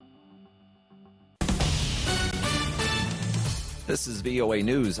This is VOA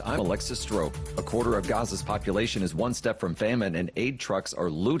News. I'm Alexis Strope. A quarter of Gaza's population is one step from famine, and aid trucks are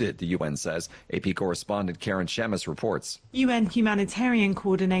looted, the UN says. AP correspondent Karen Shemis reports. UN humanitarian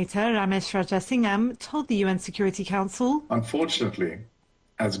coordinator Ramesh Rajasingham told the UN Security Council, "Unfortunately,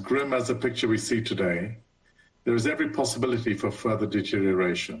 as grim as the picture we see today, there is every possibility for further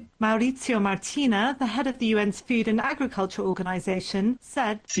deterioration." Maurizio Martina, the head of the UN's Food and Agriculture Organization,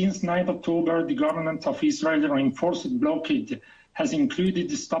 said, "Since 9 October, the government of Israel reinforced blockade has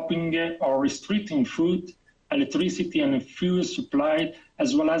included stopping or restricting food, electricity and fuel supply,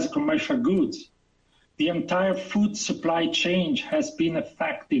 as well as commercial goods. The entire food supply chain has been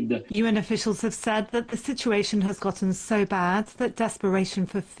affected." UN officials have said that the situation has gotten so bad that desperation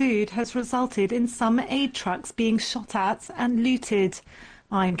for food has resulted in some aid trucks being shot at and looted.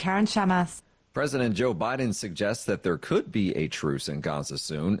 I'm Karen Shemis. President Joe Biden suggests that there could be a truce in Gaza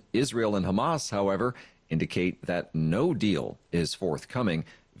soon. Israel and Hamas, however, indicate that no deal is forthcoming.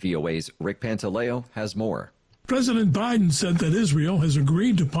 VOA's Rick Pantaleo has more. President Biden said that Israel has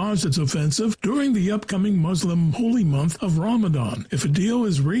agreed to pause its offensive during the upcoming Muslim holy month of Ramadan if a deal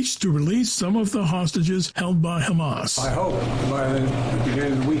is reached to release some of the hostages held by Hamas. I hope by the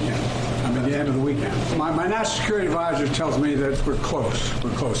beginning of the weekend. The end of the weekend. My national security advisor tells me that we're close.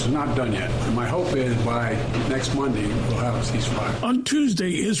 We're close. It's not done yet. And my hope is by next Monday we'll have a ceasefire. On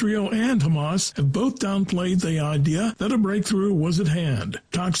Tuesday, Israel and Hamas have both downplayed the idea that a breakthrough was at hand.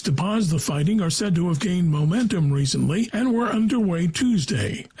 Talks to pause the fighting are said to have gained momentum recently and were underway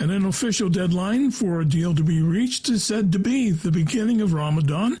Tuesday. And an official deadline for a deal to be reached is said to be the beginning of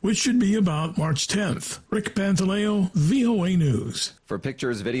Ramadan, which should be about March 10th. Rick Pantaleo, VOA News. For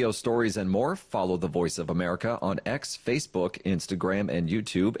pictures, video, stories, and more, follow The Voice of America on X, Facebook, Instagram, and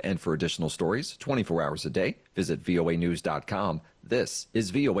YouTube. And for additional stories, 24 hours a day, visit voanews.com. This is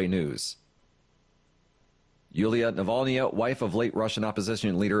VOA News. Yulia Navalnaya, wife of late Russian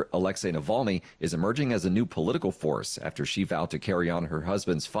opposition leader Alexei Navalny, is emerging as a new political force after she vowed to carry on her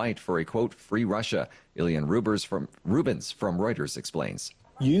husband's fight for a, quote, free Russia. Ilian Rubens from Reuters explains.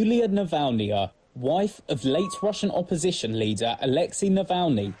 Yulia Navalnaya, wife of late Russian opposition leader Alexei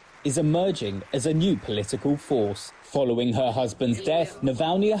Navalny, is emerging as a new political force. Following her husband's death,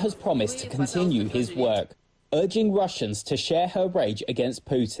 Navalnaya has promised to continue his work, urging Russians to share her rage against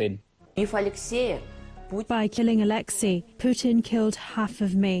Putin. By killing Alexei, Putin killed half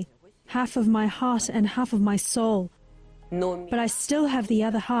of me, half of my heart and half of my soul. But I still have the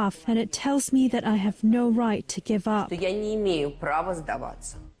other half, and it tells me that I have no right to give up.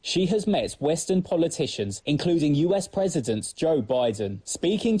 She has met Western politicians, including US President Joe Biden.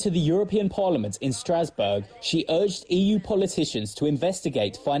 Speaking to the European Parliament in Strasbourg, she urged EU politicians to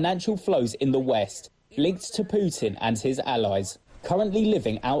investigate financial flows in the West linked to Putin and his allies. Currently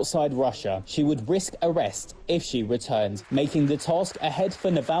living outside Russia, she would risk arrest if she returned, making the task ahead for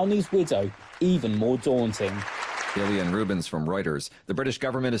Navalny's widow even more daunting. Ilian Rubens from Reuters. The British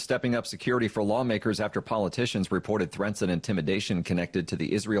government is stepping up security for lawmakers after politicians reported threats and intimidation connected to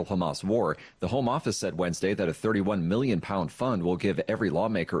the Israel-Hamas war. The Home Office said Wednesday that a £31 million fund will give every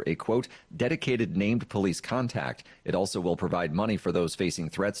lawmaker a, quote, dedicated named police contact. It also will provide money for those facing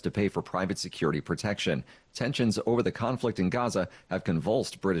threats to pay for private security protection. Tensions over the conflict in Gaza have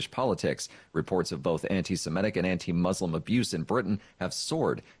convulsed British politics. Reports of both anti-Semitic and anti-Muslim abuse in Britain have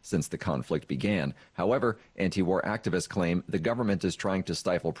soared since the conflict began. However, anti-war activists claim the government is trying to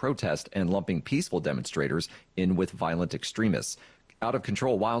stifle protest and lumping peaceful demonstrators in with violent extremists.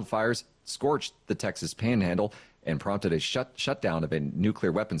 Out-of-control wildfires scorched the Texas Panhandle and prompted a shutdown of a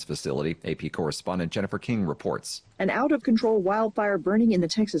nuclear weapons facility. AP correspondent Jennifer King reports. An out-of-control wildfire burning in the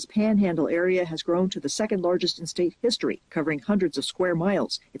Texas Panhandle area has grown to the second largest in state history, covering hundreds of square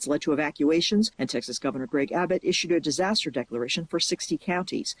miles. It's led to evacuations, and Texas Governor Greg Abbott issued a disaster declaration for 60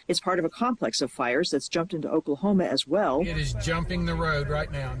 counties. It's part of a complex of fires that's jumped into Oklahoma as well. It is jumping the road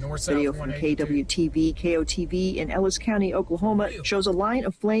right now, north-south. Video from KWTV, KOTV in Ellis County, Oklahoma, shows a line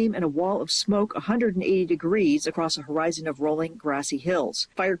of flame and a wall of smoke 180 degrees across a horizon of rolling grassy hills.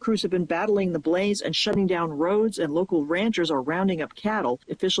 Fire crews have been battling the blaze and shutting down roads, and local ranchers are rounding up cattle.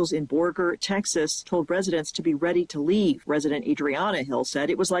 Officials in Borger, Texas, told residents to be ready to leave. Resident Adriana Hill said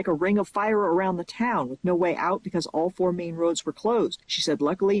it was like a ring of fire around the town with no way out because all four main roads were closed. She said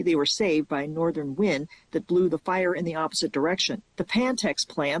luckily they were saved by a northern wind that blew the fire in the opposite direction. The Pantex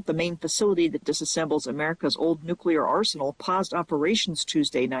plant, the main facility that disassembles America's old nuclear arsenal, paused operations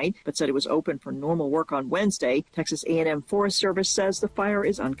Tuesday night, but said it was open for normal work on Wednesday. Texas A&M Forest Service says the fire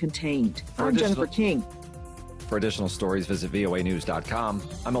is uncontained. I'm Jennifer King. For additional stories, visit voanews.com.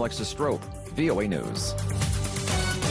 I'm Alexis Strope, VOA News.